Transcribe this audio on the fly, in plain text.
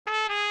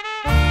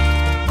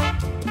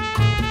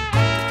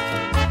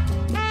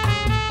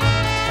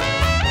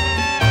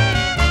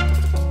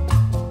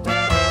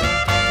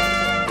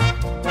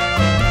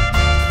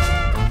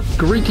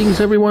Greetings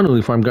everyone,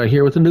 Lily Farm Guy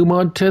here with a new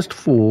mod test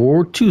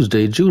for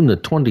Tuesday, June the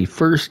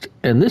 21st,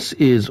 and this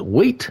is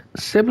weight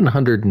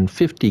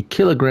 750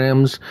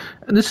 kilograms,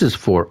 and this is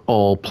for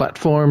all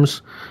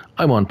platforms.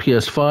 I'm on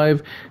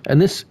PS5, and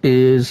this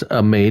is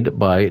made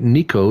by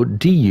Nico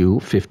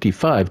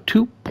DU55,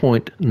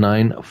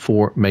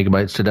 2.94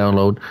 megabytes to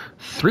download,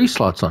 3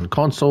 slots on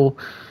console,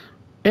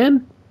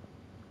 and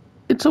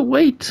it's a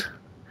weight.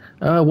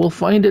 We'll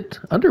find it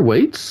under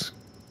weights,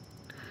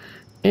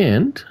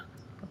 and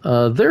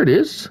there it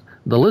is,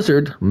 the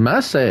Lizard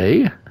Masse,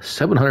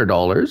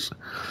 $700.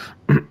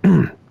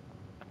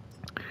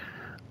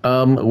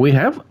 We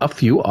have a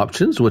few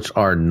options which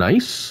are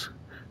nice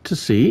to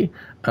see.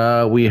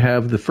 We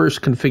have the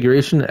first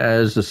configuration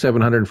as the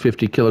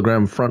 750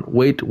 kilogram front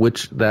weight,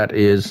 which that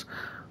is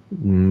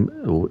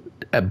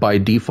by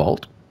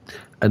default.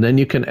 And then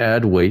you can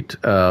add weight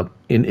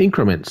in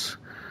increments.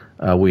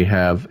 We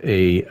have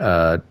a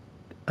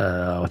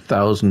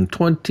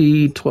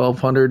 1,020,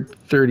 1,200,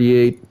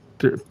 38,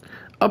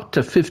 up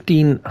to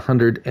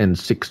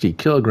 1,560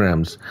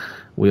 kilograms.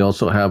 We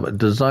also have a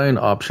design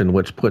option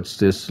which puts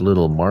this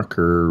little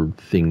marker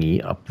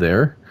thingy up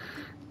there.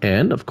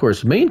 And of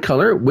course main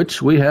color,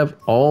 which we have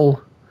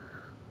all,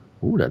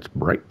 ooh, that's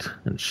bright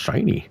and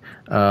shiny.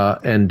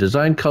 And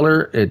design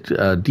color, it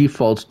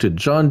defaults to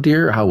John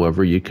Deere.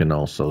 However, you can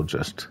also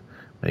just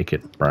make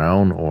it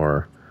brown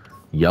or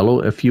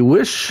yellow if you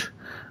wish,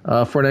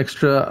 for an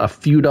extra a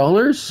few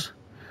dollars,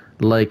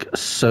 like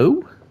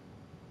so.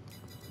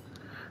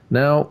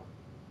 Now,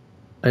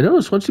 I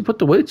noticed once you put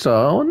the weights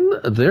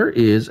on, there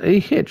is a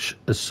hitch.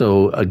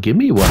 So give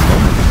me one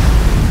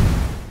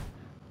moment.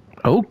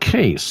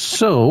 Okay,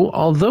 so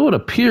although it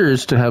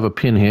appears to have a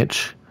pin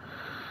hitch,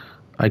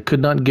 I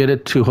could not get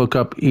it to hook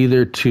up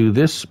either to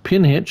this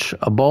pin hitch,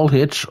 a ball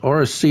hitch,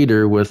 or a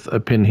cedar with a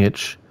pin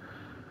hitch.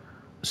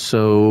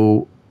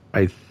 So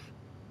I'm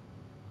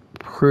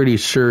pretty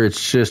sure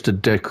it's just a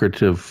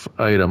decorative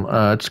item.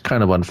 It's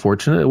kind of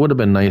unfortunate. It would have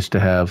been nice to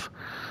have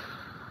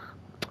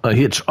a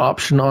hitch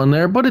option on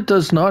there, but it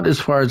does not as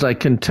far as I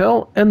can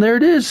tell. And there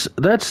it is.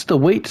 That's the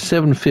weight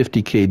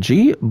 750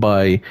 kg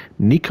by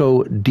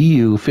Nico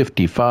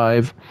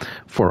DU55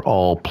 for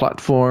all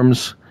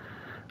platforms.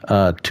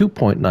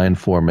 2.94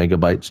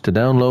 megabytes to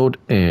download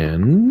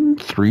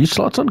and 3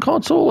 slots on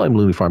console. I'm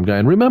Looney Farm Guy,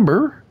 and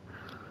remember,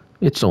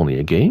 it's only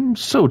a game.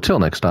 So till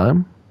next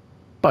time,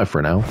 bye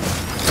for now.